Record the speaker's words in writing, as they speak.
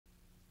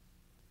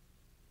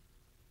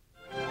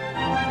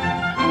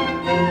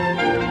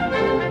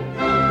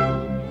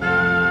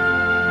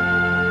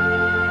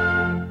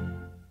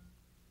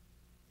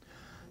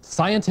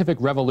Scientific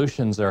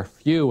revolutions are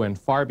few and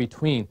far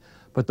between,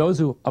 but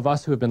those of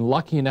us who have been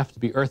lucky enough to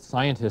be Earth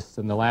scientists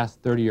in the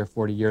last 30 or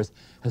 40 years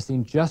have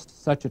seen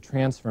just such a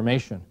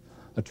transformation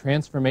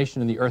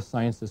in the Earth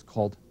sciences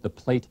called the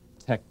plate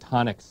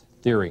tectonics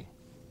theory.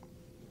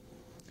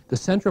 The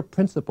central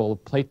principle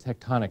of plate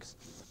tectonics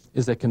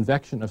is that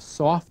convection of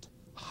soft,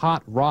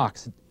 hot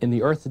rocks in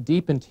the Earth's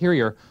deep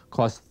interior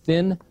cause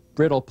thin,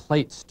 brittle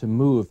plates to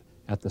move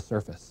at the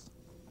surface.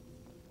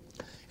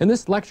 In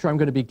this lecture, I'm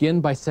going to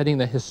begin by setting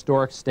the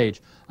historic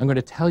stage. I'm going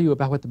to tell you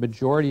about what the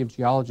majority of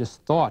geologists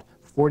thought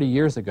 40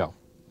 years ago.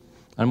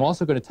 I'm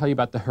also going to tell you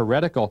about the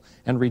heretical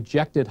and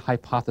rejected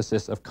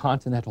hypothesis of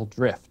continental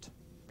drift.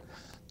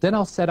 Then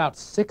I'll set out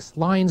 6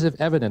 lines of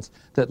evidence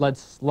that led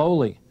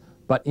slowly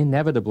but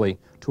inevitably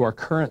to our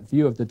current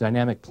view of the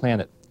dynamic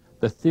planet,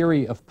 the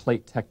theory of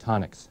plate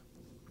tectonics.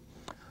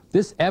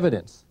 This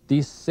evidence,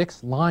 these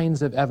 6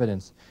 lines of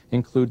evidence,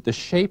 include the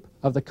shape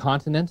of the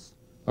continents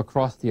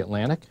across the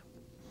Atlantic,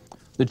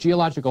 the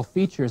geological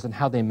features and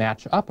how they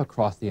match up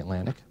across the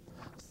Atlantic.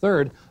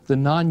 Third, the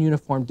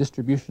non-uniform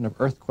distribution of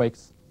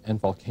earthquakes and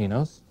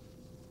volcanoes.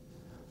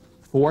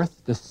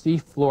 Fourth, the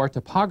seafloor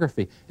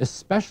topography,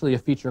 especially a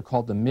feature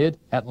called the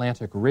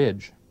Mid-Atlantic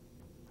Ridge.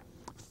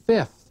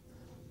 Fifth,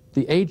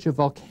 the age of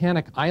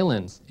volcanic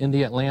islands in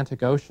the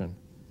Atlantic Ocean.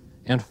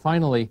 And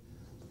finally,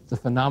 the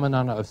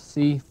phenomenon of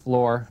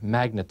seafloor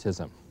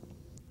magnetism.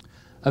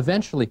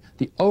 Eventually,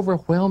 the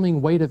overwhelming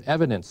weight of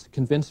evidence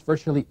convinced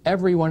virtually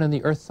everyone in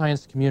the earth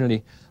science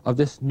community of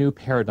this new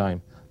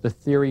paradigm, the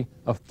theory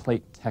of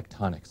plate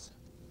tectonics.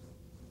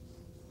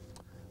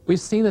 We've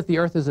seen that the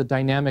Earth is a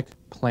dynamic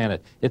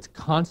planet. It's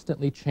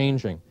constantly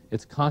changing.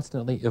 It's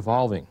constantly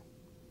evolving.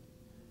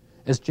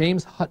 As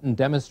James Hutton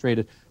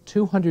demonstrated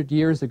 200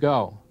 years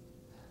ago,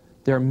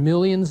 there are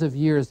millions of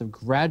years of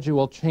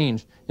gradual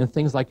change in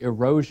things like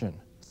erosion,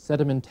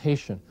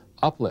 sedimentation,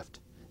 uplift.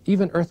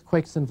 Even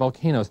earthquakes and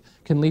volcanoes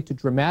can lead to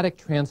dramatic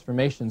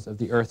transformations of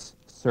the Earth's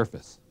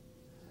surface.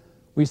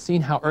 We've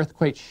seen how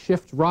earthquakes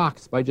shift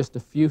rocks by just a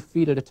few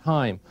feet at a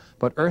time,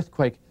 but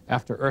earthquake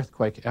after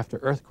earthquake after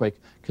earthquake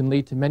can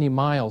lead to many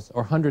miles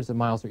or hundreds of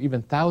miles or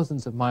even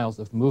thousands of miles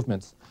of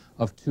movements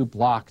of 2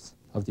 blocks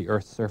of the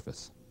Earth's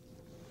surface.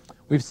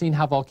 We've seen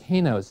how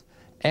volcanoes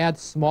add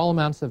small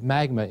amounts of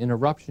magma in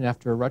eruption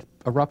after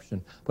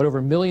eruption, but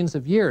over millions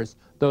of years,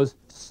 those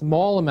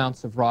small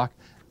amounts of rock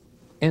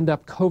end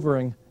up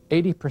covering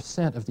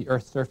 80% of the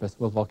Earth's surface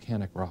with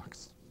volcanic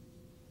rocks.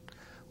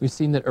 We've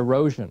seen that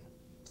erosion,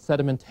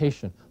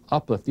 sedimentation,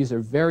 uplift, these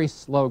are very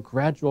slow,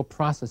 gradual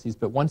processes,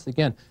 but once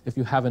again, if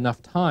you have enough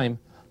time,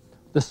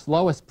 the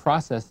slowest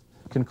process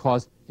can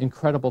cause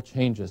incredible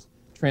changes,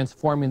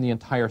 transforming the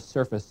entire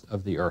surface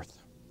of the Earth.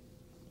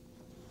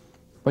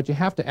 But you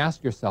have to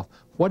ask yourself,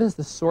 what is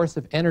the source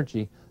of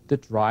energy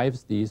that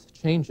drives these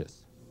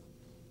changes?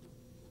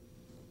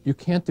 You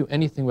can't do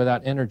anything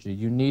without energy.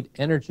 You need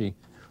energy.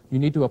 You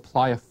need to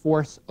apply a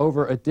force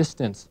over a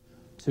distance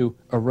to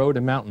erode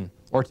a mountain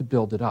or to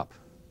build it up.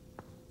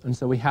 And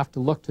so we have to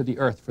look to the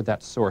Earth for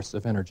that source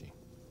of energy.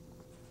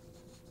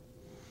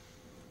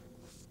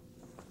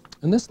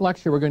 In this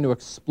lecture, we're going to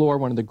explore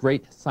one of the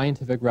great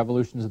scientific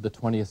revolutions of the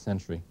 20th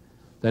century,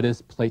 that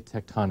is plate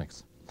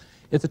tectonics.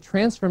 It's a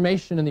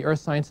transformation in the earth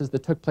sciences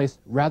that took place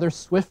rather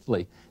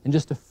swiftly in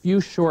just a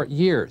few short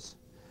years,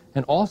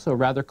 and also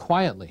rather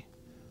quietly.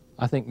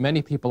 I think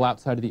many people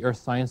outside of the earth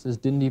sciences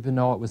didn't even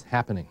know it was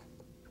happening.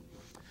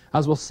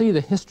 As we'll see, the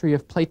history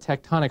of plate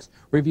tectonics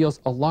reveals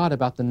a lot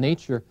about the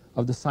nature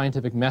of the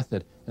scientific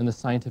method and the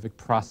scientific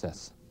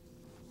process.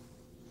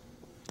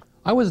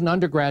 I was an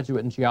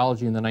undergraduate in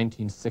geology in the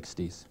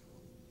 1960s,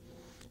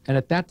 and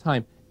at that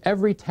time,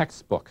 every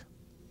textbook,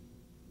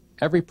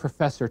 every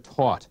professor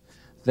taught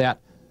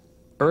that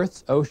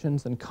Earth's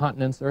oceans and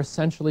continents are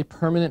essentially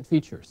permanent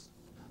features.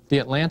 The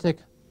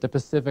Atlantic, the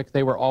Pacific,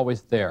 they were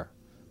always there.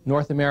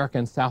 North America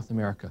and South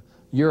America,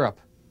 Europe,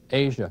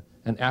 Asia,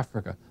 and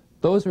Africa.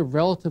 Those are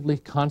relatively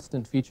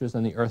constant features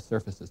on the Earth's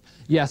surfaces.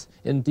 Yes,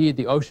 indeed,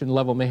 the ocean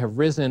level may have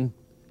risen,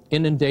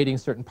 inundating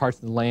certain parts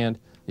of the land.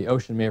 The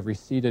ocean may have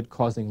receded,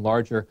 causing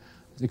larger,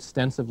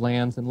 extensive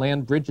lands and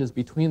land bridges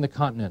between the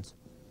continents.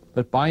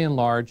 But by and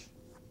large,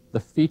 the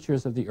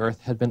features of the Earth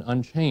had been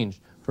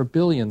unchanged for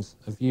billions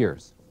of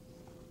years.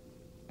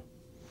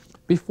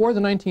 Before the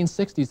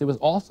 1960s, there was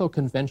also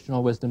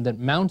conventional wisdom that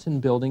mountain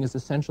building is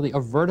essentially a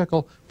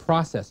vertical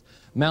process.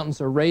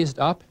 Mountains are raised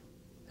up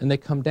and they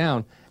come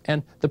down.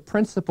 And the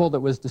principle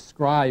that was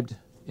described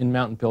in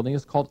mountain building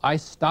is called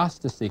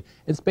isostasy.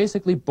 It's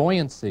basically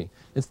buoyancy.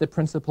 It's the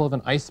principle of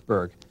an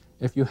iceberg.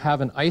 If you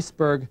have an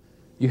iceberg,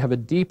 you have a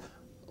deep,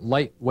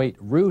 lightweight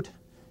root,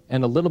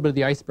 and a little bit of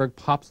the iceberg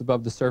pops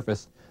above the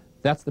surface.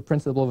 That's the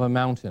principle of a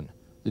mountain.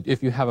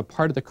 If you have a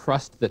part of the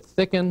crust that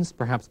thickens,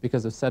 perhaps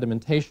because of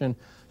sedimentation,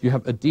 you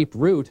have a deep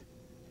root,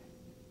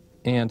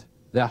 and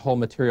that whole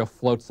material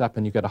floats up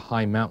and you get a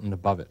high mountain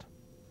above it.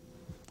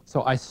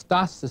 So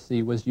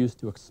isostasy was used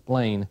to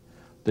explain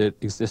the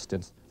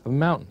existence of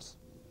mountains.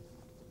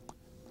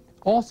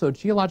 Also,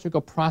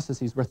 geological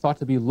processes were thought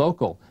to be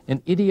local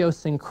and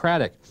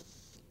idiosyncratic.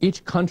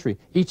 Each country,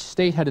 each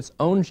state had its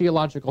own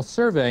geological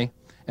survey,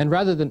 and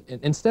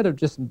instead of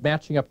just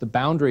matching up the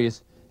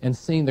boundaries and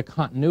seeing the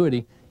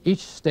continuity,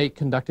 each state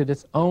conducted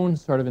its own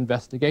sort of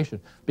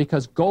investigation,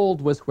 because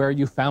gold was where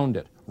you found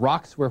it,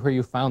 rocks were where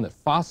you found it,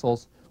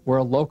 fossils were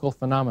a local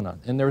phenomenon.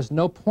 And there was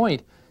no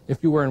point,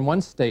 if you were in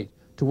one state,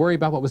 to worry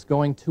about what was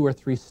going 2 or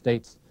 3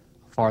 states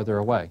farther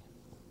away.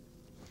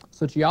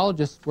 So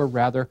geologists were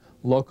rather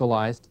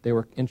localized. They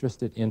were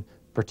interested in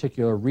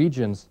particular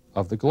regions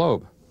of the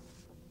globe.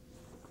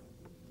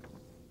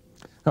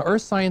 Now,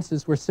 earth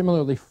sciences were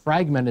similarly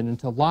fragmented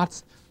into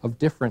lots of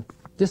different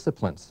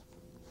disciplines.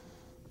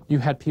 You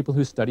had people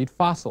who studied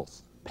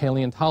fossils,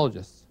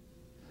 paleontologists,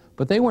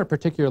 but they weren't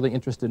particularly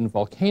interested in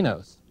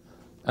volcanoes.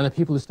 And the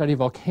people who studied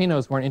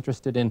volcanoes weren't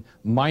interested in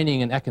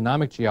mining and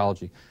economic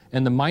geology,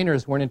 and the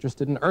miners weren't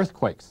interested in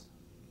earthquakes.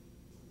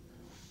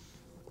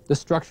 The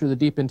structure of the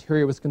deep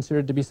interior was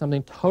considered to be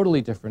something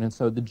totally different, and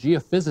so the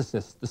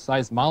geophysicists, the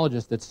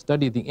seismologists that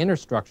studied the inner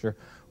structure,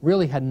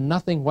 really had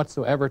nothing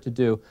whatsoever to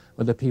do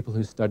with the people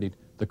who studied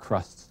the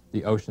crusts,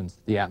 the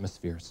oceans, the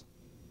atmospheres.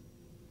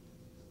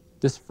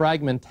 This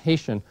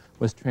fragmentation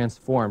was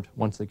transformed,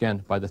 once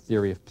again, by the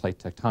theory of plate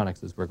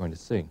tectonics, as we're going to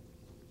see.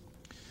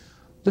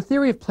 The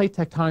theory of plate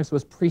tectonics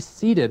was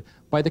preceded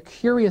by the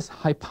curious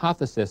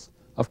hypothesis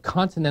of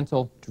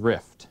continental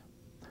drift.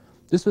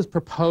 This was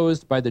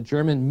proposed by the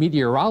German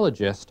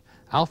meteorologist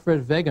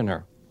Alfred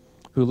Wegener,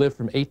 who lived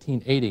from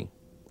 1880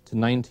 to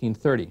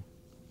 1930.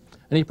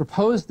 And he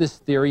proposed this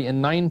theory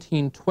in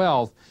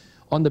 1912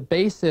 on the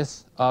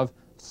basis of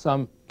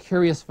some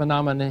curious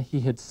phenomena he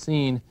had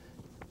seen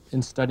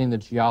in studying the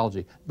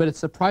geology. But it's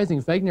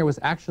surprising, Wegener was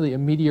actually a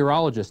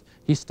meteorologist.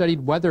 He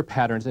studied weather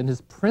patterns, and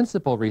his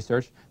principal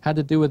research had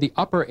to do with the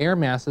upper air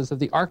masses of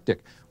the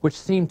Arctic, which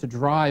seemed to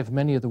drive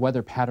many of the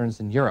weather patterns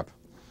in Europe.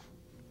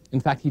 In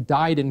fact, he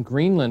died in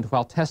Greenland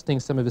while testing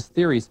some of his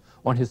theories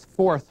on his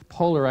 4th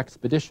polar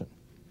expedition.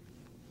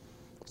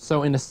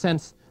 So in a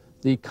sense,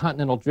 the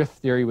continental drift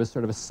theory was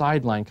sort of a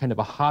sideline, kind of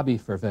a hobby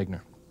for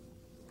Wegener.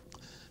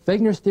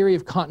 Wegener's theory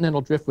of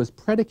continental drift was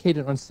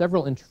predicated on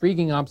several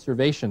intriguing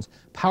observations,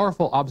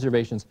 powerful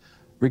observations,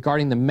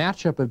 regarding the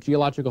matchup of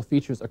geological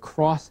features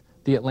across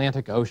the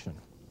Atlantic Ocean.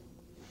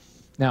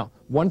 Now,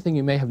 one thing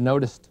you may have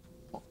noticed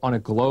on a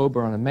globe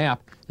or on a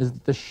map is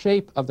that the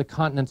shape of the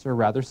continents are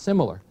rather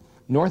similar.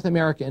 North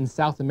America and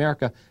South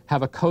America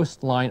have a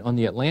coastline on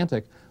the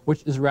Atlantic,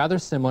 which is rather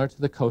similar to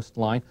the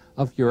coastline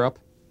of Europe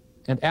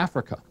and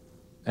Africa.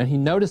 And he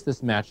noticed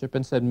this matchup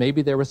and said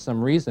maybe there was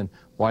some reason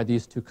why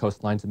these two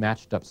coastlines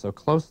matched up so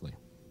closely.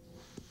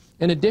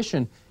 In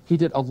addition, he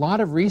did a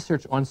lot of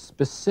research on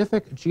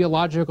specific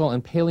geological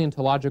and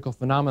paleontological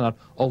phenomena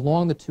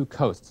along the two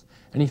coasts.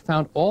 And he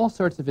found all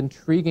sorts of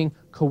intriguing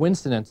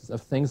coincidences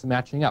of things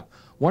matching up.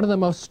 One of the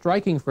most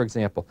striking, for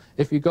example,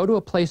 if you go to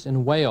a place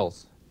in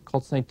Wales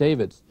called St.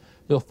 David's,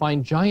 you'll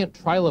find giant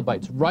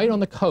trilobites right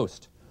on the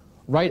coast,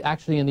 right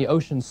actually in the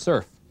ocean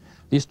surf.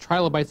 These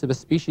trilobites of a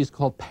species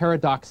called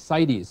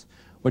Paradoxites,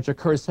 which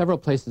occurs several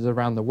places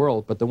around the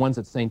world, but the ones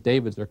at St.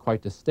 David's are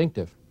quite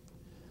distinctive.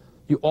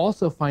 You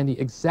also find the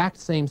exact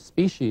same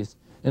species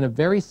in a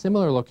very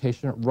similar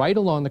location right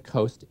along the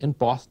coast in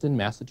Boston,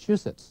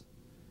 Massachusetts.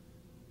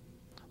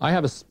 I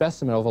have a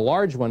specimen of a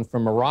large one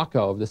from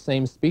Morocco of the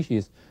same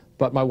species,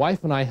 but my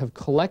wife and I have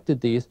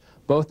collected these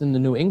both in the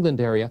New England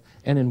area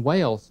and in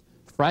Wales,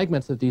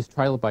 fragments of these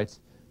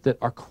trilobites that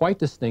are quite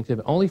distinctive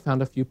and only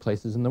found a few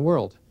places in the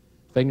world.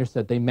 Wegener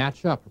said they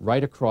match up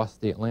right across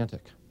the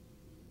Atlantic.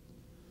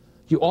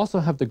 You also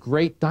have the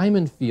great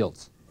diamond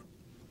fields.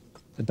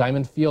 The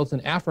diamond fields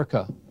in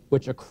Africa,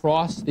 which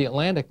across the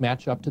Atlantic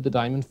match up to the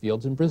diamond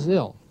fields in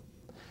Brazil.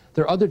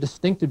 There are other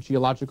distinctive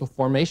geological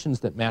formations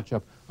that match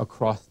up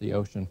across the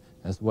ocean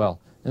as well.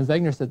 And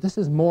Wegener said this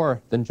is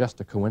more than just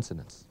a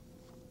coincidence.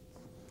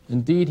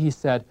 Indeed, he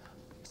said,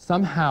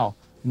 somehow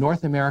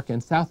North America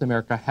and South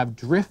America have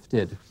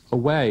drifted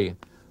away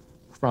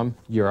from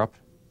Europe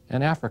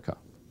and Africa.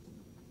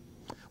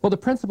 Well, the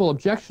principal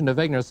objection to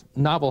Wegener's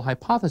novel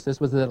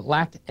hypothesis was that it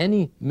lacked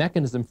any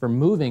mechanism for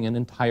moving an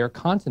entire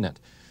continent.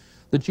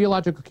 The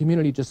geological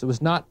community just was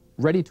not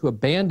ready to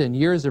abandon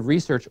years of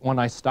research on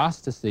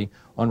isostasy,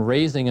 on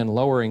raising and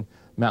lowering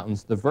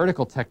mountains, the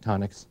vertical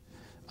tectonics,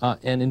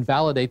 and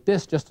invalidate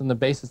this just on the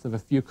basis of a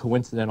few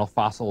coincidental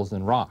fossils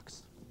and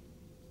rocks.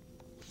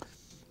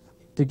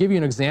 To give you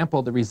an example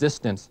of the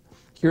resistance,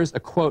 here's a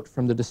quote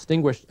from the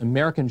distinguished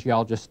American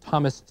geologist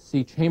Thomas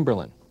C.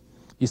 Chamberlain.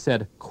 He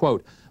said,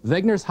 quote,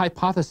 "Wegener's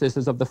hypothesis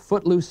is of the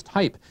footloose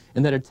type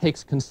in that it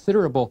takes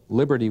considerable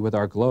liberty with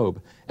our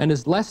globe and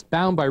is less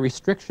bound by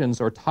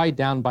restrictions or tied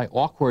down by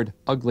awkward,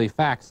 ugly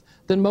facts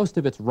than most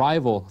of its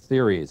rival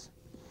theories.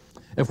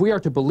 If we are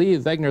to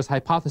believe Wegener's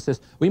hypothesis,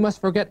 we must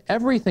forget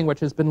everything which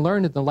has been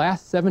learned in the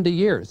last 70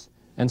 years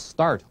and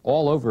start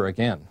all over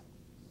again."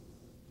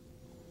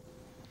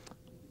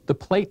 The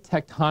plate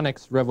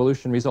tectonics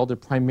revolution resulted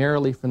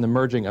primarily from the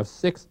merging of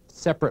 6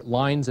 separate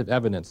lines of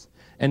evidence,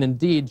 and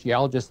indeed,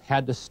 geologists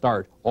had to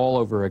start all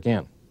over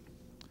again.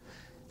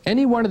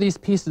 Any one of these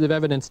pieces of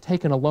evidence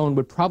taken alone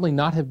would probably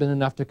not have been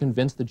enough to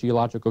convince the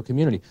geological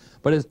community.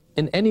 But as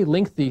in any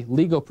lengthy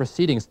legal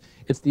proceedings,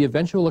 it's the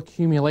eventual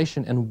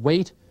accumulation and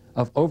weight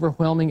of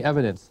overwhelming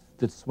evidence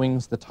that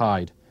swings the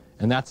tide.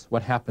 And that's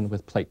what happened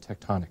with plate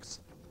tectonics.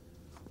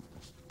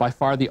 By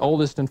far the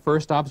oldest and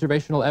first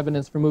observational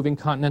evidence for moving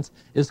continents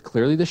is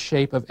clearly the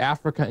shape of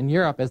Africa and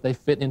Europe as they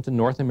fit into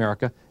North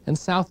America and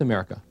South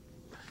America.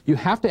 You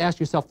have to ask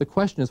yourself the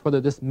question is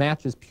whether this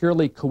match is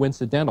purely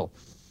coincidental.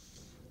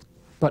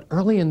 But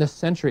early in this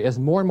century, as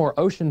more and more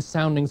ocean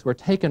soundings were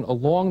taken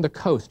along the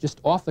coast,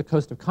 just off the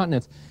coast of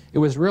continents, it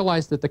was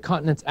realized that the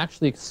continents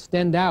actually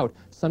extend out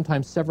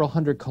sometimes several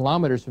hundred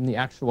kilometers from the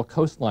actual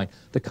coastline,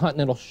 the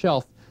continental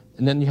shelf,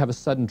 and then you have a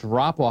sudden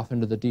drop-off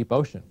into the deep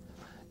ocean.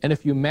 And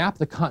if you map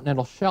the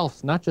continental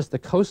shelves, not just the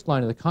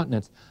coastline of the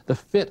continents, the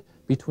fit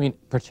between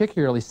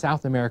particularly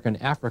South America and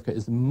Africa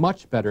is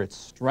much better. It's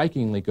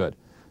strikingly good.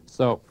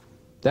 So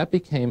that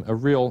became a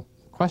real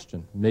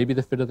question. Maybe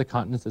the fit of the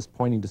continents is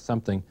pointing to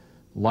something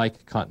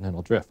like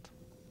continental drift.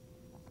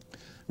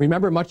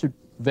 Remember, much of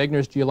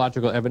Wegener's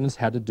geological evidence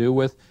had to do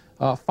with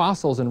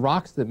fossils and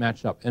rocks that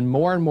match up, and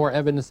more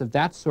evidence of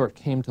that sort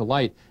came to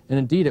light. And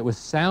indeed, it was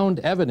sound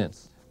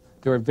evidence.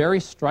 There were very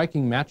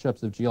striking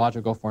matchups of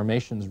geological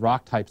formations,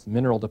 rock types,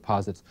 mineral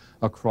deposits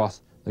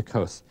across the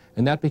coast.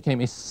 And that became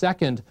a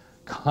second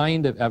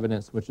kind of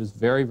evidence which is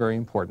very, very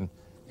important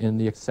in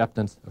the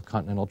acceptance of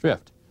continental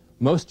drift.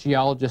 Most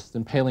geologists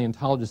and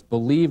paleontologists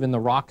believe in the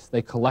rocks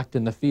they collect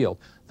in the field.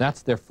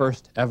 That's their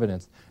first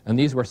evidence. And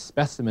these were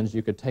specimens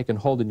you could take and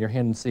hold in your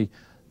hand and see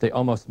they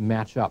almost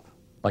match up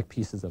like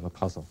pieces of a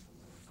puzzle.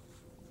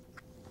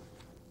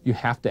 You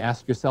have to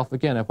ask yourself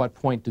again, at what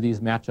point do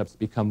these matchups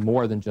become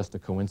more than just a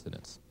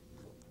coincidence?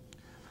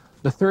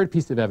 The third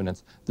piece of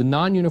evidence, the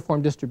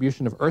non-uniform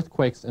distribution of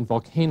earthquakes and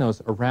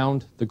volcanoes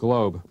around the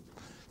globe.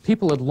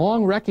 People had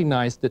long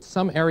recognized that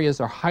some areas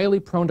are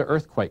highly prone to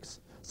earthquakes,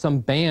 some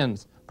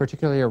bands,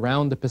 particularly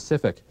around the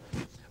Pacific.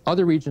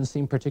 Other regions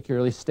seem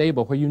particularly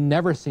stable, where you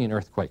never see an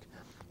earthquake.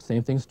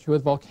 Same thing's true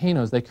with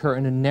volcanoes. They occur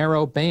in a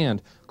narrow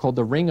band called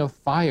the Ring of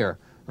Fire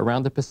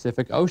around the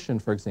Pacific Ocean,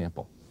 for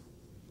example.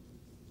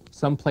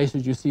 Some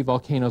places you see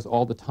volcanoes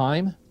all the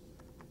time.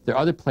 There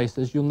are other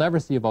places you'll never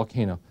see a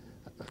volcano.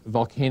 A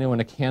volcano in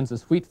a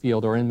Kansas wheat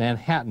field or in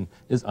Manhattan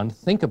is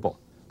unthinkable.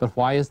 But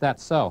why is that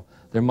so?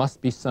 There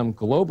must be some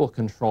global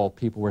control,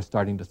 people were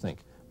starting to think,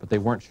 but they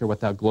weren't sure what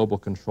that global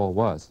control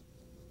was.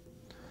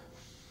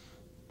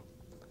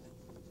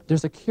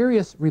 There's a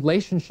curious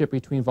relationship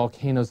between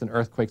volcanoes and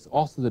earthquakes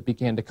also that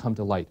began to come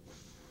to light.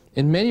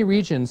 In many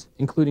regions,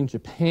 including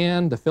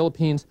Japan, the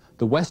Philippines,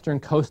 the western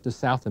coast of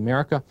South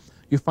America,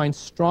 you find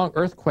strong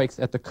earthquakes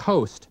at the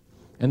coast,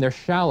 and they're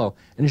shallow.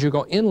 And as you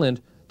go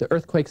inland, the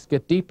earthquakes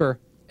get deeper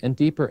and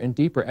deeper and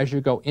deeper as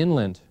you go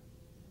inland,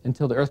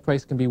 until the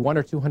earthquakes can be 100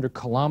 or 200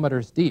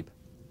 kilometers deep.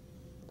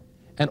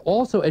 And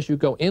also, as you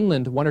go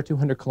inland 100 or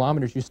 200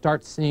 kilometers, you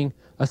start seeing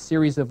a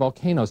series of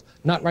volcanoes,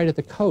 not right at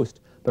the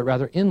coast, but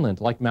rather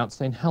inland, like Mount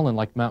St. Helens,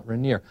 like Mount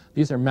Rainier.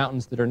 These are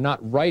mountains that are not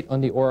right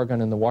on the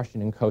Oregon and the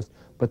Washington coast,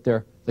 but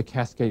the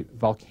Cascade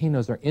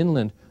volcanoes are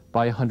inland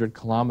by 100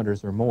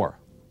 kilometers or more,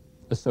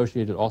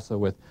 associated also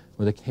with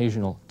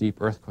occasional deep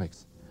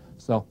earthquakes.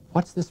 So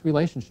what's this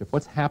relationship?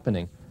 What's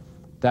happening?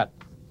 That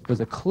was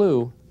a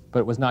clue, but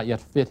it was not yet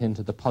fit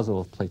into the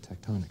puzzle of plate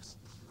tectonics.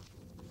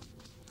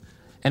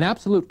 An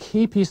absolute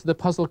key piece of the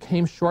puzzle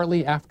came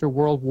shortly after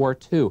World War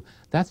II.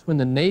 That's when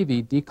the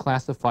Navy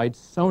declassified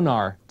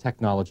sonar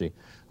technology,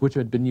 which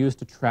had been used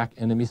to track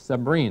enemy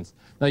submarines.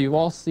 Now, you've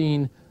all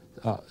seen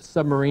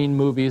submarine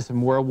movies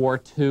from World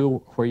War II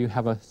where you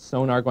have a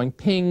sonar going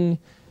ping,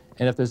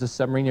 and if there's a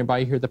submarine nearby,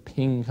 you hear the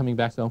ping coming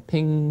back. So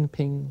ping,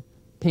 ping,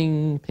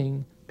 ping,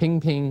 ping, ping,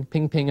 ping,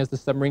 ping, ping. As the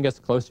submarine gets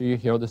closer, you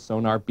hear the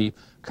sonar beep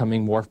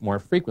coming more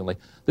frequently.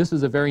 This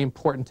is a very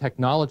important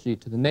technology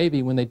to the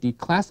Navy. When they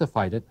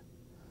declassified it,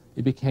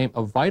 it became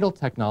a vital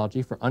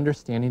technology for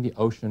understanding the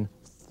ocean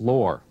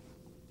floor.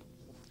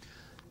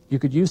 You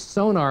could use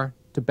sonar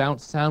to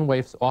bounce sound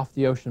waves off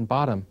the ocean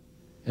bottom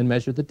and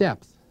measure the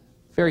depth.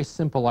 Very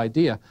simple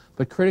idea,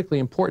 but critically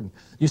important.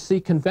 You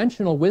see,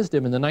 conventional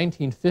wisdom in the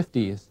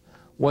 1950s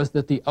was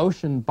that the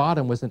ocean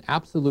bottom was an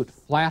absolute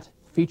flat,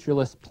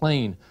 featureless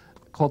plain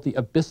called the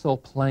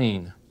abyssal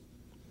plain.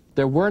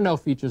 There were no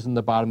features in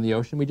the bottom of the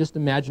ocean. We just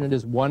imagine it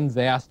as one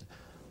vast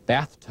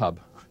bathtub,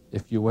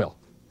 if you will.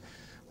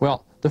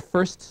 Well, the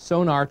first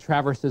sonar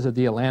traverses of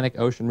the Atlantic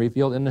Ocean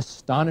revealed an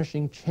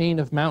astonishing chain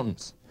of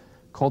mountains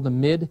called the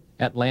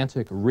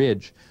Mid-Atlantic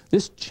Ridge.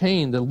 This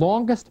chain, the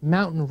longest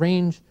mountain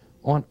range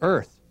on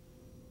Earth,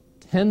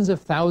 tens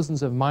of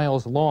thousands of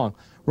miles long,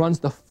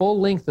 runs the full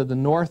length of the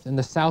North and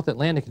the South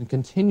Atlantic and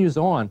continues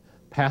on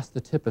past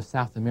the tip of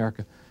South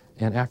America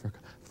and Africa.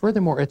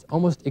 Furthermore, it's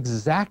almost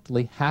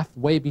exactly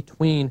halfway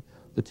between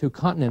the two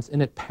continents,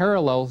 and it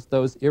parallels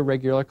those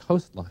irregular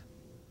coastlines.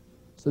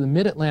 So the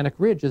Mid-Atlantic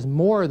Ridge is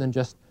more than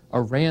just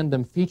a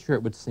random feature,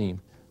 it would seem.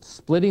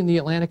 Splitting the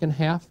Atlantic in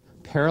half,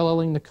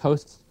 paralleling the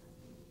coasts,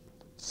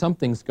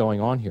 something's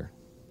going on here.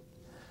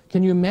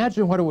 Can you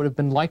imagine what it would have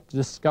been like to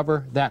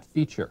discover that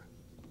feature?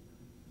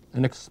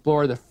 an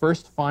explorer that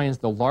first finds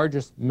the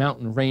largest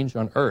mountain range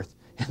on Earth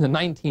in the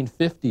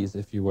 1950s,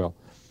 if you will.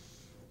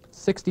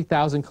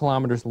 60,000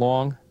 kilometers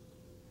long.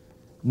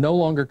 No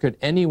longer could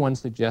anyone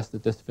suggest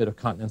that this fit of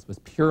continents was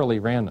purely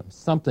random.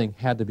 Something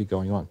had to be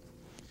going on.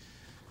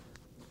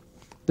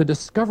 The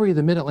discovery of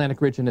the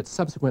Mid-Atlantic Ridge and its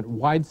subsequent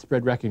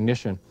widespread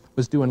recognition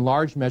was due in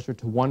large measure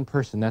to one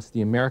person. That's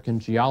the American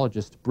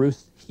geologist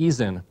Bruce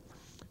Heezen,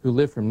 who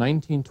lived from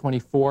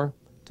 1924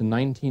 to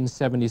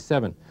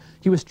 1977.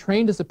 He was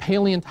trained as a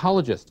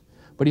paleontologist,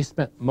 but he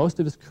spent most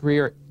of his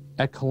career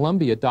at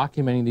Columbia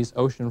documenting these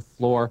ocean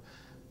floor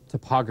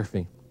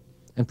topography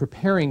and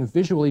preparing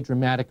visually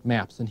dramatic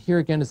maps. And here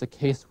again is a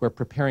case where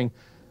preparing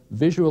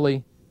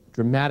visually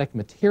dramatic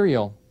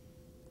material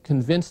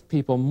convinced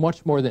people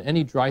much more than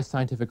any dry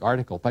scientific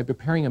article. By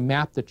preparing a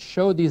map that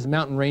showed these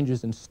mountain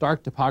ranges in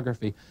stark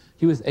topography,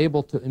 he was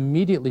able to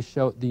immediately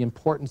show the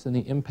importance and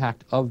the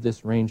impact of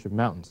this range of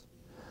mountains.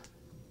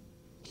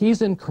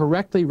 Heezen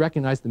correctly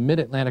recognized the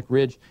Mid-Atlantic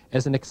Ridge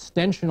as an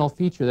extensional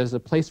feature, that is a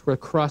place where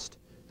crust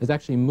is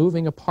actually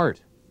moving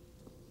apart.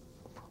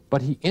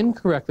 But he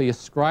incorrectly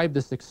ascribed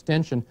this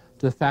extension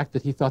to the fact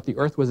that he thought the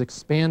Earth was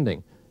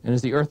expanding. And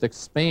as the Earth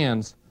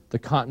expands, the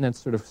continents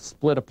sort of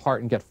split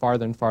apart and get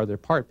farther and farther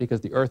apart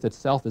because the Earth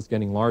itself is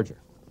getting larger.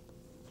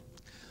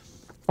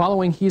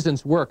 Following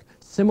Heezen's work,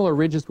 similar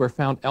ridges were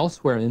found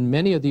elsewhere in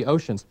many of the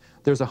oceans.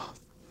 There's a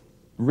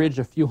ridge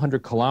a few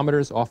hundred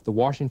kilometers off the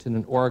Washington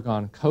and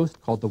Oregon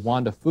coast called the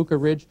Juan de Fuca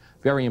Ridge.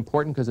 Very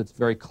important because it's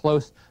very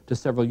close to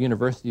several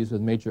universities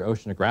with major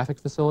oceanographic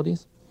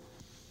facilities.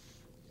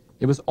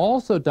 It was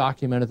also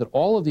documented that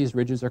all of these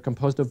ridges are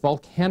composed of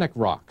volcanic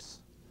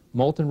rocks,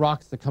 molten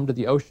rocks that come to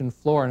the ocean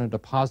floor and are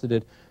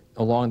deposited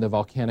along the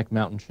volcanic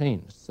mountain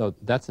chains. So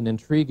that's an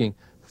intriguing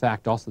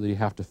fact also that you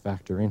have to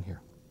factor in here.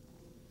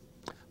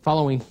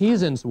 Following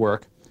Heezen's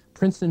work,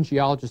 Princeton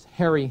geologist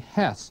Harry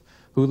Hess,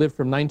 who lived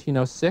from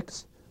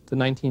 1906 to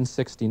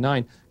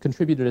 1969,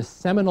 contributed a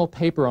seminal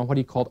paper on what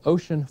he called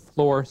ocean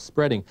floor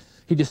spreading.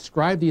 He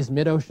described these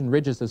mid-ocean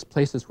ridges as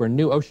places where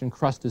new ocean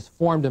crust is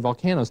formed in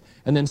volcanoes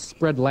and then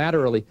spread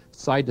laterally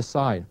side to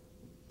side.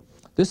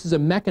 This is a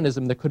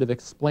mechanism that could have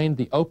explained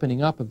the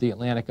opening up of the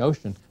Atlantic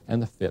Ocean and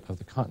the fit of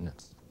the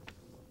continents.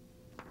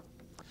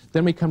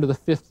 Then we come to the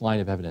fifth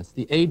line of evidence,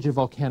 the age of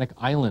volcanic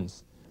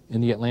islands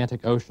in the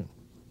Atlantic Ocean.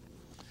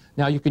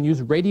 Now, you can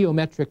use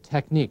radiometric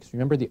techniques.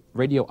 Remember, the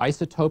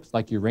radioisotopes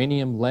like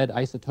uranium, lead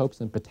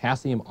isotopes, and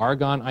potassium,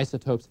 argon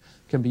isotopes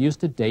can be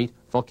used to date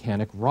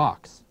volcanic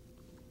rocks.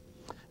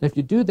 And if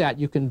you do that,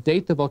 you can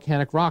date the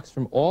volcanic rocks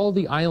from all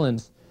the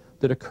islands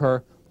that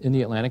occur in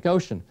the Atlantic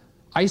Ocean.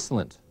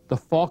 Iceland, the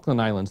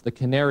Falkland Islands, the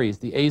Canaries,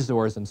 the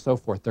Azores, and so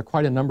forth. There are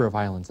quite a number of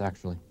islands,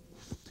 actually.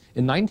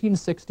 In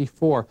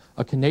 1964,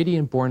 a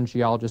Canadian-born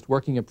geologist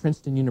working at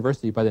Princeton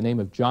University by the name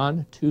of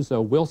John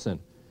Tuzo Wilson,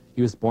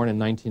 he was born in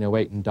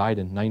 1908 and died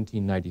in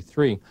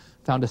 1993,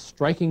 found a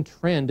striking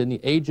trend in the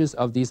ages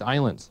of these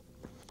islands.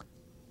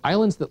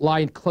 Islands that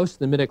lie close to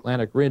the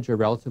Mid-Atlantic Ridge are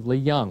relatively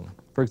young.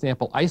 For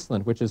example,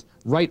 Iceland, which is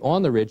right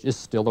on the ridge, is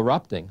still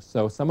erupting,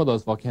 so some of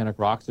those volcanic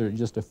rocks are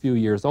just a few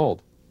years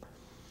old.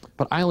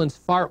 But islands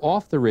far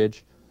off the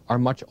ridge are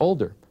much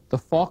older. The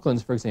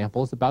Falklands, for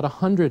example, is about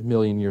 100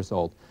 million years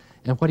old.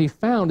 And what he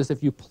found is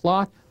if you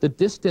plot the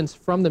distance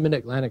from the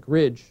Mid-Atlantic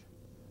Ridge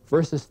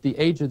versus the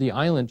age of the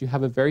island, you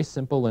have a very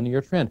simple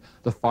linear trend.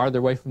 The farther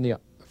away from the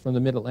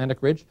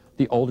Mid-Atlantic Ridge,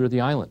 the older the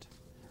island.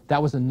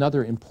 That was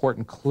another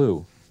important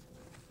clue.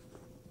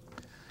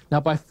 Now,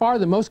 by far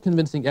the most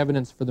convincing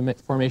evidence for the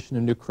formation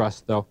of new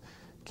crust, though,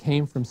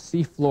 came from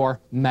seafloor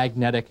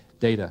magnetic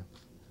data.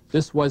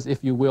 This was,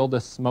 if you will, the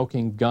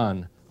smoking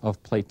gun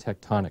of plate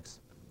tectonics.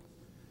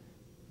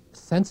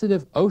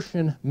 Sensitive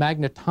ocean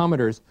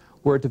magnetometers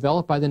were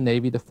developed by the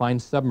Navy to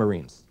find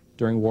submarines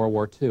during World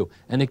War II.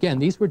 And again,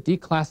 these were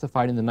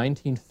declassified in the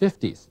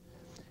 1950s.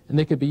 And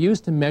they could be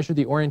used to measure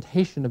the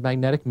orientation of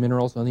magnetic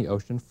minerals on the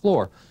ocean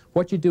floor.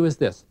 What you do is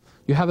this.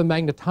 You have a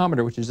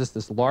magnetometer, which is just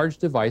this large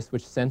device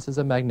which senses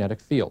a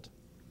magnetic field.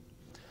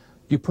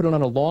 You put it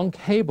on a long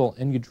cable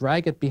and you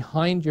drag it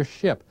behind your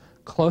ship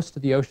close to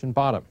the ocean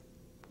bottom.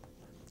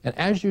 And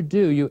as you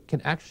do, you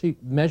can actually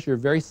measure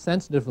very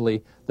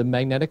sensitively the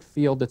magnetic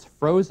field that's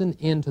frozen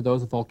into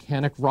those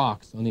volcanic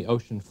rocks on the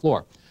ocean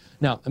floor.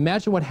 Now,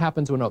 imagine what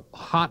happens when a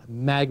hot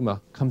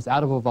magma comes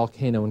out of a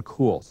volcano and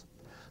cools.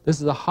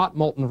 This is a hot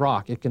molten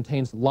rock. It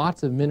contains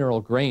lots of mineral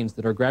grains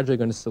that are gradually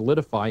going to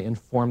solidify and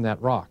form that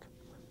rock.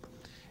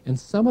 And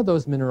some of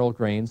those mineral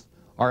grains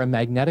are a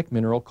magnetic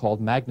mineral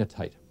called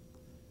magnetite.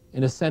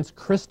 In a sense,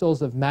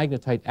 crystals of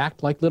magnetite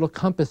act like little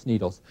compass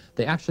needles.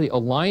 They actually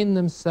align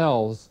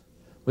themselves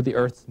with the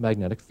Earth's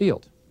magnetic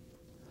field.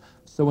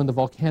 So when the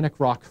volcanic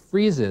rock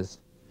freezes,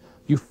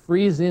 you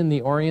freeze in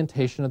the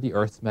orientation of the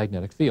Earth's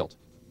magnetic field.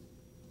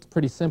 It's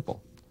pretty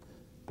simple.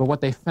 But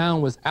what they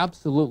found was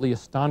absolutely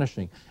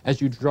astonishing.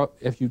 If you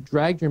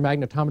dragged your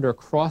magnetometer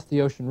across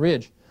the ocean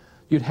ridge,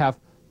 you'd have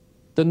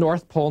the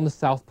North Pole and the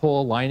South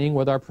Pole aligning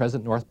with our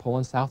present North Pole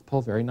and South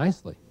Pole very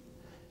nicely.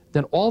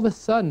 Then all of a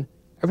sudden,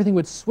 everything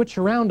would switch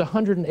around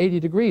 180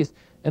 degrees,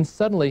 and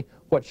suddenly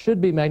what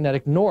should be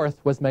magnetic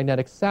north was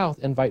magnetic south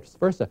and vice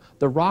versa.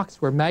 The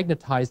rocks were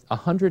magnetized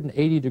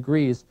 180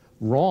 degrees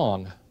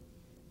wrong.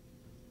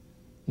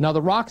 Now,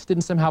 the rocks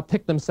didn't somehow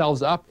pick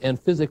themselves up and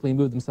physically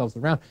move themselves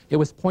around. It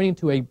was pointing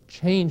to a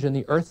change in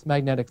the Earth's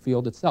magnetic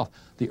field itself.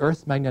 The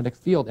Earth's magnetic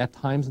field at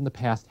times in the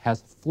past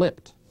has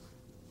flipped.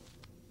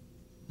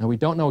 Now, we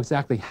don't know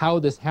exactly how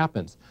this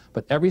happens,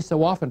 but every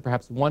so often,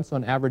 perhaps once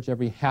on average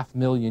every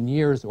 500,000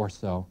 years or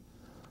so,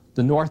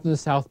 the North and the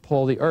South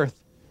Pole of the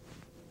Earth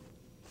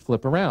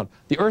flip around.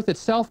 The Earth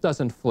itself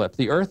doesn't flip.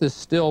 The Earth is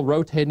still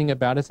rotating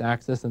about its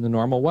axis in the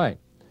normal way.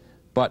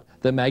 But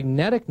the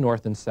magnetic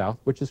north and south,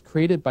 which is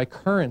created by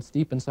currents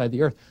deep inside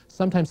the Earth,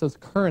 sometimes those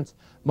currents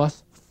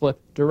must flip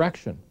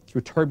direction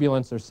through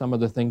turbulence or some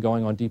other thing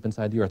going on deep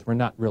inside the Earth. We're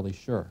not really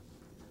sure.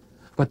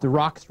 But the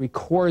rocks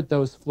record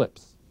those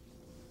flips.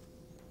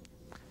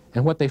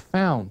 And what they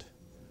found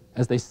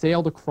as they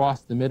sailed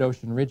across the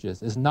mid-ocean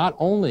ridges is not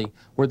only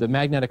were the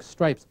magnetic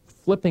stripes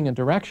flipping in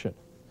direction,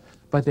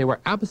 but they were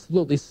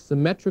absolutely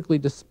symmetrically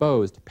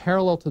disposed,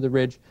 parallel to the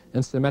ridge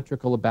and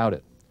symmetrical about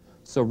it.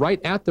 So right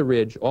at the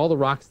ridge, all the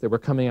rocks that were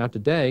coming out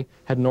today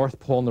had North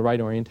Pole in the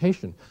right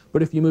orientation.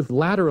 But if you moved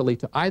laterally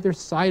to either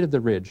side of the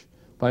ridge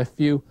by a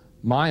few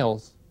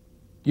miles,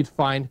 you'd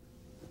find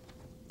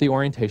the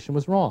orientation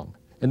was wrong.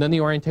 And then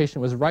the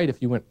orientation was right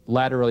if you went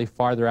laterally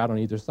farther out on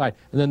either side.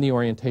 And then the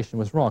orientation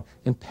was wrong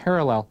in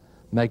parallel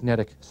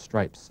magnetic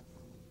stripes.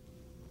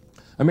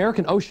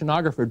 American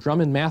oceanographer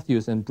Drummond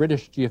Matthews and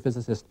British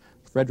geophysicist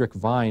Frederick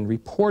Vine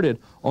reported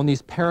on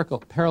these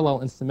parallel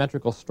and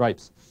symmetrical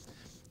stripes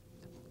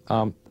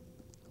on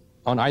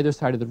either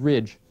side of the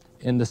ridge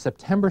in the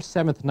September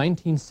 7th,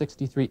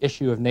 1963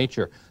 issue of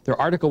Nature. Their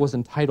article was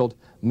entitled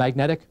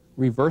Magnetic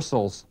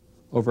Reversals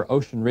over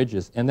Ocean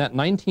Ridges, and that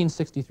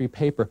 1963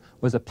 paper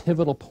was a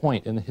pivotal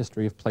point in the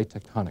history of plate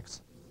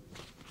tectonics.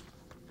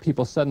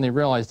 People suddenly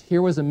realized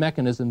here was a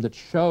mechanism that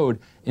showed,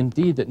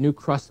 indeed, that new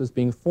crust was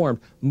being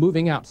formed,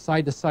 moving out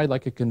side to side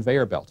like a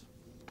conveyor belt.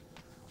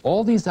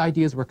 All these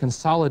ideas were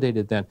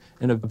consolidated then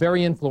in a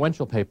very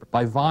influential paper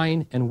by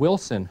Vine and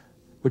Wilson,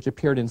 which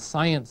appeared in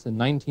Science in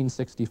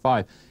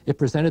 1965. It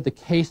presented the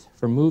case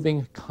for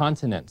moving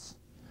continents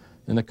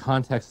in the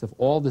context of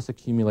all this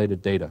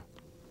accumulated data.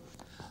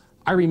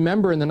 I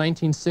remember in the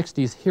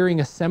 1960s hearing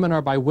a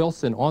seminar by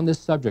Wilson on this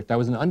subject. I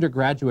was an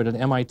undergraduate at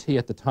MIT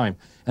at the time,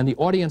 and the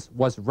audience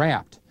was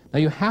rapt. Now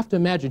you have to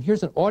imagine,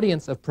 here's an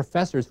audience of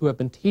professors who have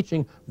been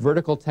teaching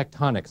vertical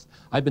tectonics.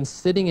 I've been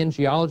sitting in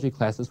geology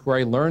classes where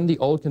I learned the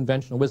old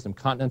conventional wisdom.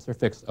 Continents are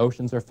fixed,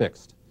 oceans are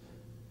fixed.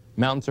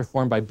 Mountains are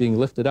formed by being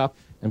lifted up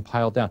and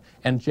piled down.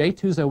 And J.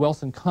 Tuzo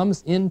Wilson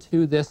comes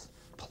into this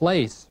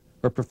place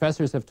where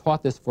professors have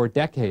taught this for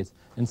decades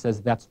and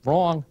says, that's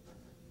wrong.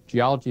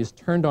 Geology is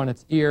turned on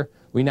its ear.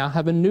 We now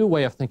have a new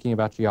way of thinking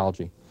about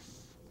geology.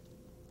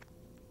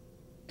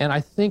 And I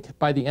think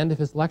by the end of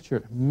his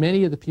lecture,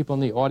 many of the people in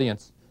the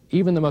audience,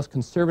 even the most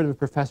conservative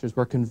professors,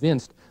 were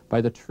convinced by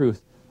the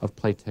truth of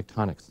plate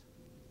tectonics.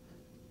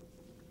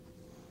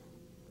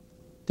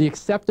 The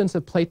acceptance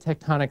of plate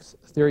tectonics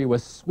theory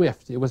was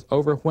swift. It was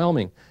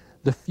overwhelming.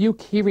 The few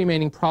key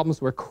remaining problems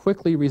were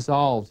quickly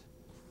resolved,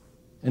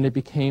 and it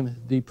became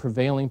the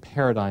prevailing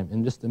paradigm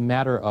in just a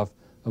matter of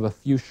a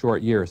few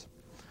short years.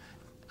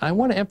 I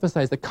want to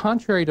emphasize that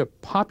contrary to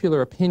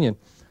popular opinion,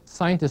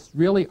 scientists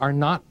really are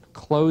not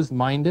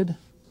closed-minded.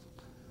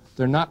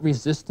 They're not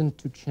resistant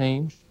to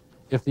change.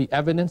 If the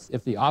evidence,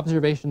 if the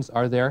observations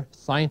are there,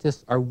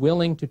 scientists are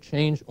willing to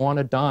change on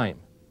a dime.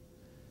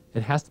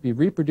 It has to be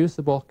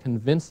reproducible,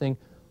 convincing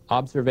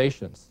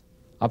observations.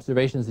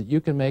 Observations that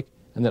you can make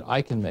and that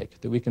I can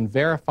make, that we can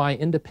verify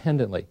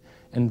independently.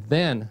 And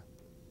then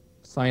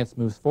science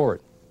moves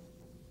forward.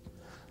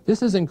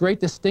 This is in great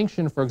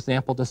distinction, for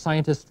example, to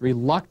scientists'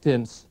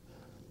 reluctance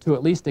to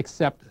at least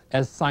accept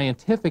as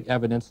scientific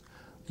evidence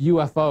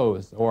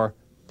UFOs or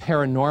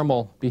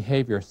paranormal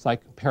behavior,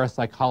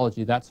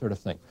 parapsychology, that sort of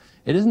thing.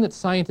 It isn't that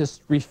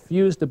scientists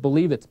refuse to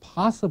believe it's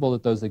possible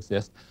that those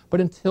exist, but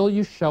until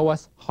you show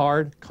us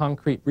hard,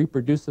 concrete,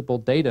 reproducible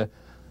data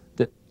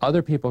that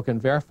other people can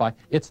verify,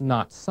 it's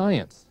not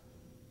science.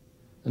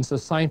 And so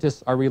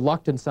scientists are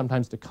reluctant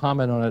sometimes to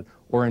comment on it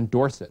or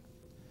endorse it.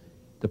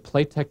 The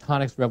plate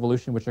tectonics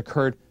revolution, which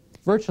occurred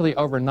virtually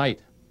overnight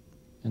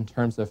in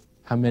terms of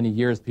how many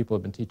years people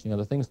have been teaching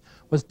other things,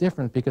 was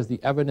different because the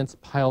evidence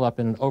piled up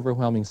in an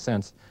overwhelming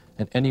sense,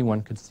 and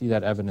anyone could see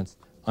that evidence,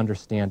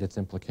 understand its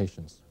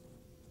implications.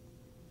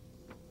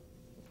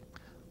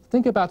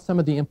 Think about some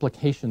of the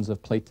implications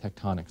of plate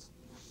tectonics.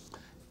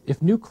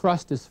 If new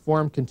crust is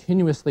formed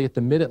continuously at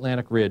the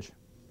mid-Atlantic ridge,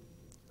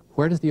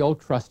 where does the old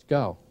crust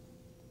go?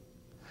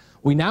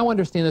 We now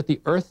understand that the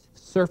Earth's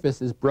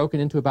surface is broken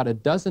into about a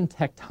dozen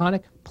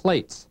tectonic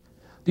plates.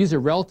 These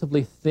are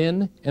relatively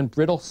thin and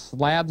brittle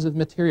slabs of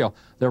material.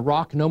 They're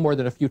rock no more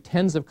than a few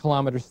tens of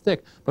kilometers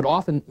thick, but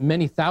often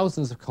many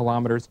thousands of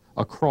kilometers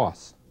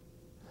across.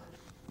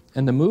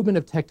 And the movement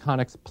of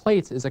tectonics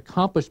plates is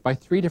accomplished by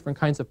three different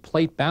kinds of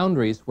plate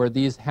boundaries where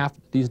these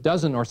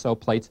dozen or so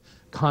plates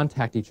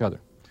contact each other.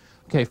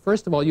 Okay,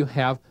 first of all, you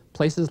have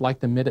places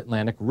like the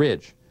mid-Atlantic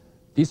ridge.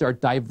 These are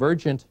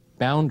divergent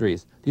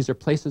boundaries. These are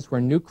places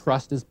where new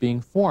crust is being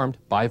formed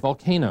by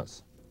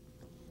volcanoes.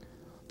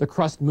 The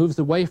crust moves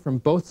away from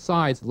both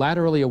sides,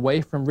 laterally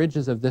away from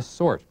ridges of this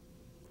sort.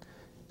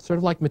 Sort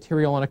of like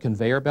material on a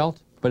conveyor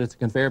belt, but it's a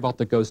conveyor belt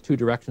that goes two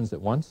directions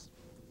at once.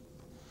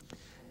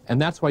 And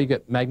that's why you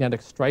get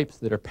magnetic stripes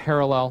that are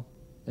parallel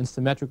and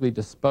symmetrically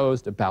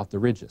disposed about the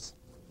ridges.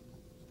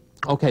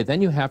 Okay,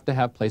 then you have to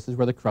have places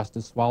where the crust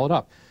is swallowed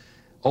up.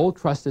 Old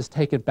crust is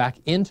taken back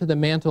into the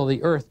mantle of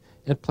the Earth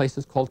in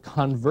places called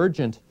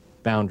convergent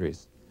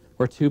boundaries,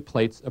 where two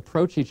plates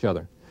approach each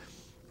other.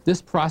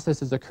 This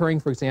process is occurring,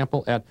 for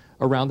example,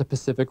 around the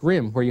Pacific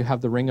Rim, where you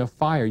have the Ring of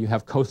Fire, you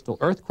have coastal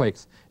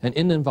earthquakes, and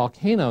inland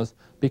volcanoes,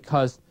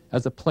 because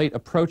as a plate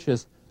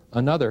approaches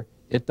another,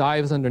 it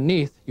dives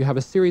underneath. You have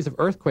a series of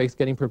earthquakes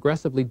getting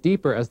progressively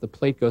deeper as the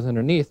plate goes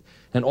underneath,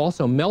 and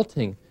also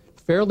melting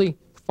fairly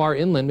far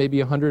inland, maybe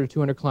 100 or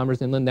 200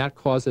 kilometers inland. That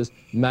causes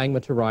magma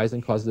to rise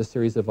and causes a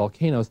series of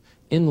volcanoes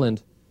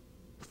inland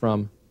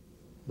from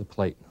the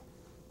plate.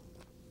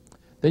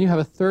 Then you have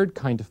a third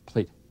kind of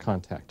plate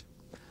contact.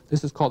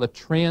 This is called a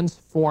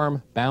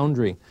transform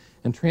boundary.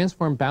 And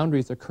transform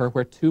boundaries occur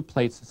where two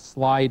plates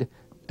slide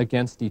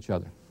against each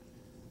other.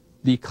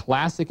 The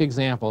classic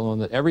example, one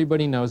that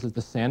everybody knows, is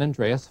the San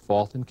Andreas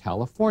Fault in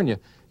California,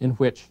 in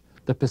which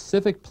the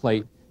Pacific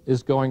plate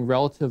is going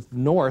relative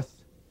north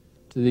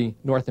to the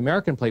North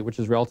American plate, which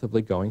is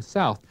relatively going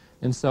south.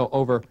 And so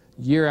over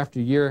year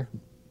after year,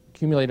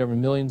 accumulated over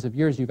millions of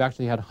years, you've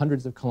actually had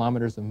hundreds of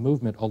kilometers of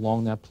movement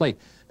along that plate.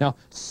 Now,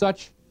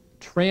 such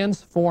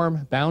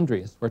transform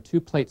boundaries, where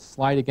two plates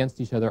slide against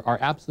each other, are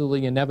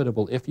absolutely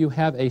inevitable. If you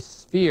have a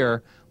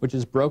sphere which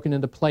is broken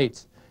into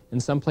plates, in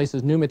some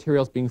places new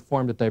materials being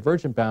formed at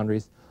divergent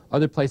boundaries,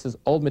 other places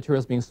old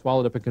materials being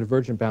swallowed up at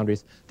convergent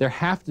boundaries, there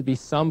have to be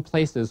some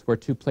places where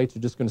two plates are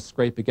just going to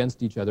scrape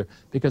against each other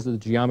because of the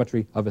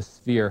geometry of a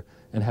sphere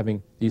and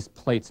having these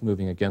plates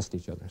moving against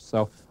each other.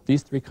 So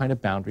these three kind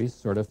of boundaries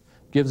sort of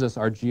gives us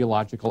our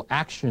geological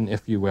action,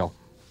 if you will.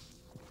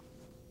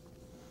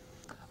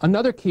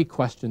 Another key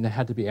question that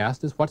had to be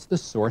asked is, what's the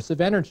source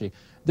of energy?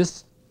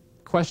 This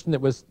question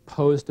that was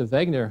posed to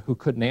Wegener, who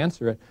couldn't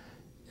answer it,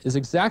 is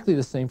exactly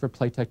the same for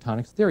plate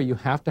tectonics theory. You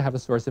have to have a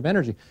source of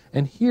energy.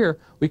 And here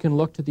we can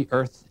look to the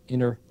Earth's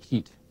inner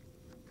heat.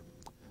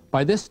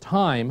 By this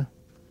time,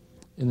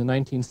 in the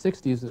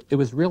 1960s, it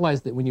was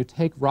realized that when you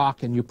take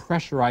rock and you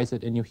pressurize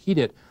it and you heat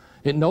it,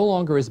 it no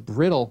longer is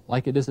brittle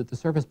like it is at the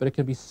surface, but it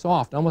can be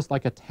soft, almost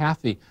like a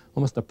taffy,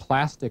 almost a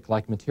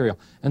plastic-like material.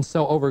 And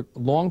so over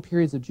long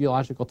periods of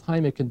geological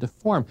time, it can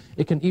deform.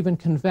 It can even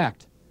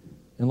convect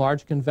in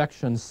large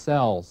convection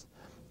cells.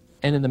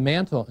 And in the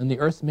mantle, in the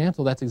Earth's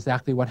mantle, that's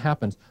exactly what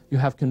happens. You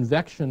have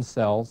convection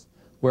cells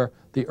where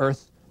the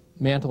Earth's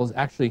mantle is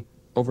actually,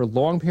 over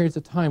long periods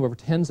of time, over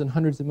tens and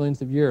hundreds of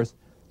millions of years,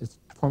 is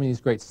forming these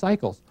great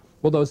cycles.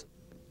 Well, those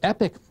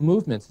epic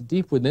movements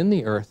deep within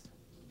the Earth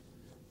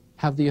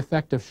have the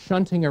effect of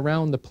shunting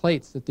around the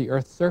plates at the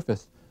Earth's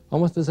surface,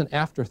 almost as an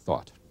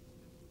afterthought.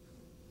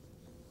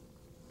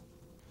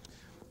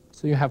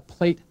 So you have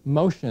plate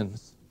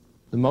motions,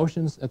 the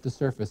motions at the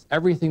surface,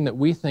 everything that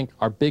we think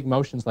are big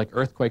motions like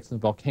earthquakes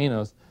and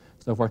volcanoes,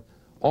 and so forth,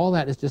 all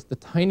that is just the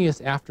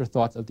tiniest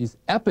afterthoughts of these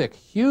epic,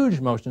 huge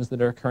motions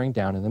that are occurring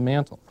down in the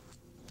mantle.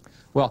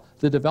 Well,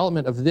 the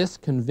development of this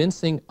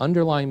convincing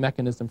underlying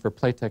mechanism for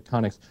plate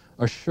tectonics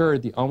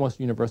assured the almost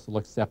universal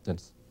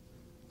acceptance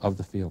of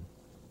the field.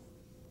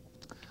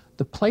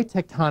 The plate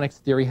tectonics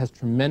theory has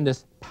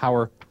tremendous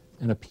power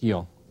and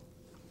appeal.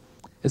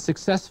 It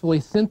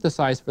successfully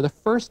synthesized for the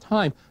first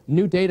time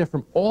new data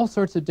from all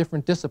sorts of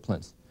different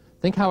disciplines.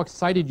 Think how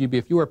excited you'd be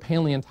if you were a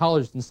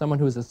paleontologist and someone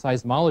who was a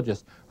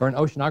seismologist or an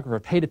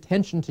oceanographer paid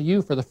attention to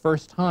you for the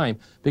first time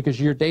because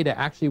your data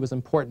actually was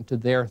important to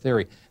their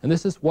theory. And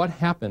this is what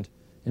happened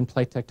in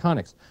plate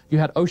tectonics. You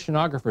had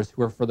oceanographers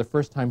who were for the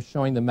first time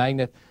showing the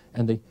magnet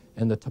and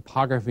the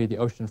topography of the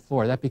ocean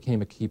floor. That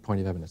became a key point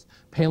of evidence.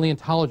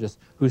 Paleontologists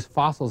whose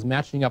fossils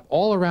matching up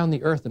all around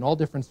the Earth in all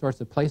different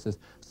sorts of places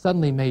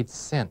suddenly made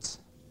sense.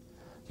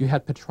 You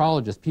had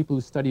petrologists, people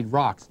who studied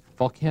rocks,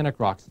 volcanic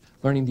rocks,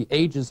 learning the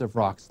ages of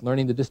rocks,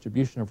 learning the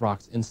distribution of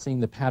rocks, and seeing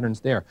the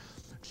patterns there.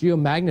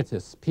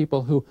 Geomagnetists,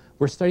 people who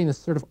were studying this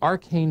sort of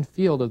arcane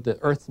field of the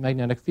Earth's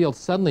magnetic field,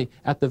 suddenly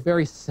at the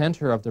very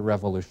center of the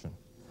revolution.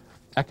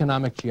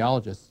 Economic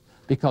geologists,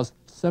 because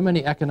so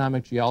many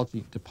economic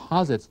geology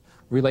deposits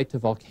relate to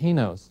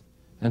volcanoes,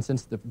 and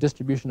since the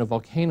distribution of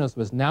volcanoes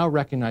was now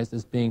recognized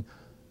as being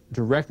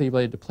directly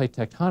related to plate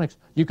tectonics,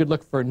 you could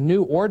look for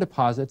new ore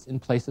deposits in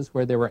places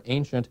where there were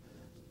ancient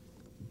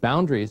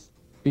boundaries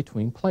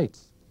between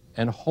plates.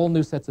 And whole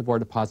new sets of ore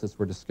deposits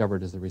were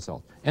discovered as a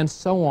result. And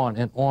so on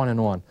and on and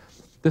on.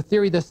 The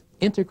theory thus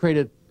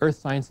integrated earth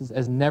sciences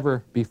as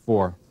never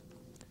before.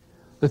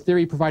 The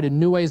theory provided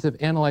new ways of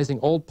analyzing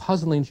old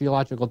puzzling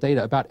geological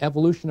data about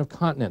evolution of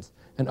continents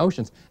and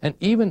oceans, and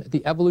even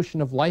the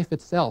evolution of life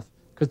itself,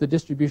 because the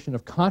distribution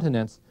of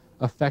continents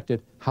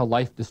affected how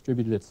life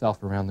distributed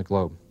itself around the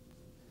globe.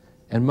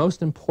 And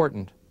most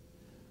important,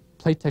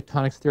 plate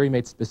tectonics theory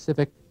made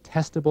specific,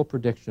 testable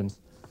predictions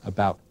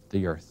about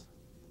the Earth.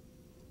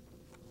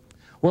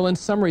 Well, in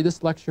summary,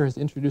 this lecture has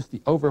introduced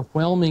the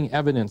overwhelming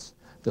evidence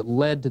that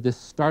led to this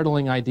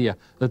startling idea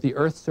that the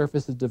Earth's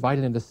surface is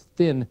divided into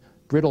thin,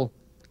 brittle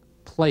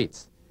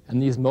plates,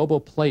 and these mobile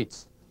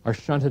plates are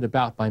shunted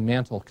about by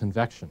mantle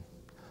convection.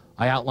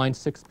 I outlined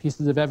 6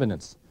 pieces of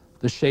evidence: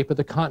 the shape of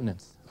the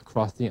continents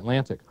across the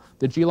Atlantic,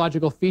 the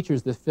geological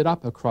features that fit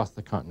up across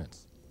the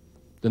continents,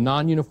 the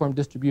non-uniform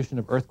distribution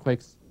of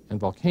earthquakes and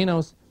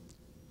volcanoes,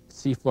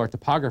 seafloor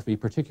topography,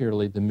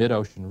 particularly the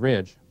mid-ocean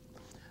ridge,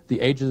 the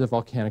ages of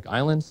volcanic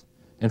islands,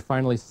 and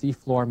finally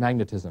seafloor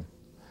magnetism.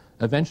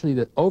 Eventually,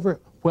 the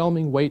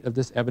overwhelming weight of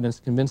this evidence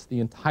convinced the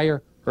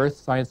entire earth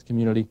science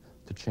community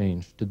to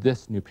change to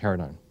this new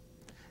paradigm.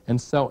 And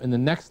so in the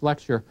next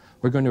lecture,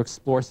 we're going to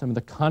explore some of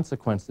the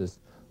consequences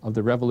of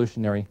the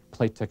revolutionary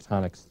plate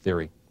tectonics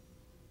theory.